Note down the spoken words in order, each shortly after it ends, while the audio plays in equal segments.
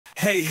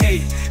Hey,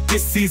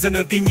 this season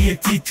of India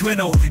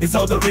T20 is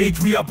all the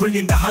rage. We are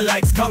bringing the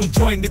highlights. Come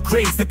join the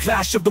craze, the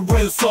clash of the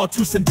royal sword.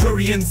 Two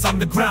centurions on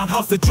the ground,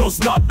 how's the Joe's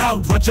not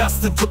out?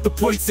 Rajasthan took the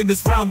points in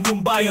this round.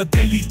 Mumbai or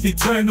Delhi, the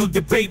eternal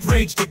debate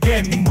raged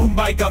again.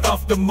 Mumbai got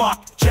off the mark,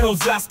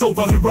 Cheryl's last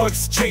over,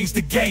 heroics changed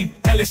the game.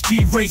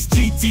 LSG race,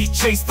 GT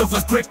chased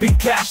over, gripping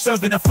cash,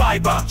 serving a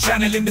fiber,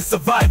 channeling the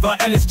survivor.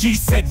 LSG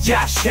said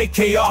yash,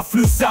 KKR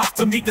flew south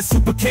to meet the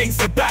Super Kings.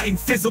 Their batting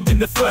fizzled in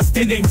the first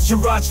innings.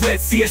 Siraj led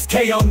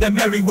CSK on their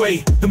merry way.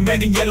 The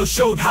men in yellow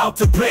showed how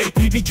to play.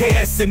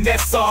 PBKS and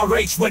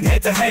SRH went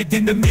head to head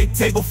in the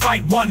mid-table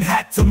fight. One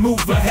had to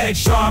move ahead.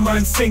 Sharma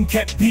and Singh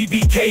kept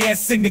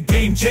PBKS in the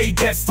game.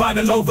 J-Dev's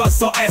final over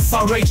saw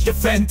SRH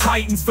defend.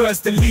 Titans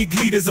versus the league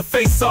leaders, a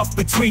face-off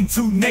between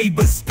two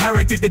neighbors.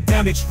 Parrot did the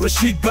damage,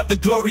 Rashid got the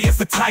glory as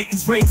the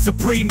Titans reigned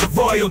supreme. The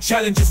royal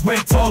challengers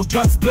went all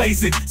guns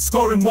blazing,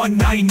 scoring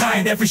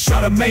 199, every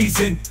shot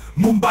amazing.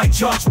 Mumbai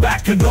charged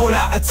back and all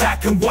out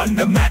attack and won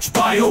the match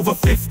by over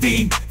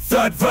 15.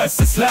 Third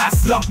versus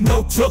last,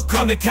 Lucknow took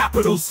on the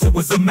Capitals. It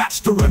was a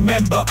match to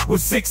remember,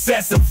 with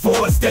 6s and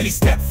 4s. Delhi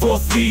stepped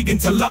fourth league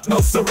into Lucknow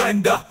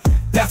surrender.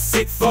 That's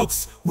it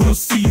folks, we'll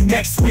see you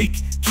next week,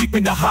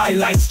 keeping the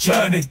highlights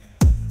churning.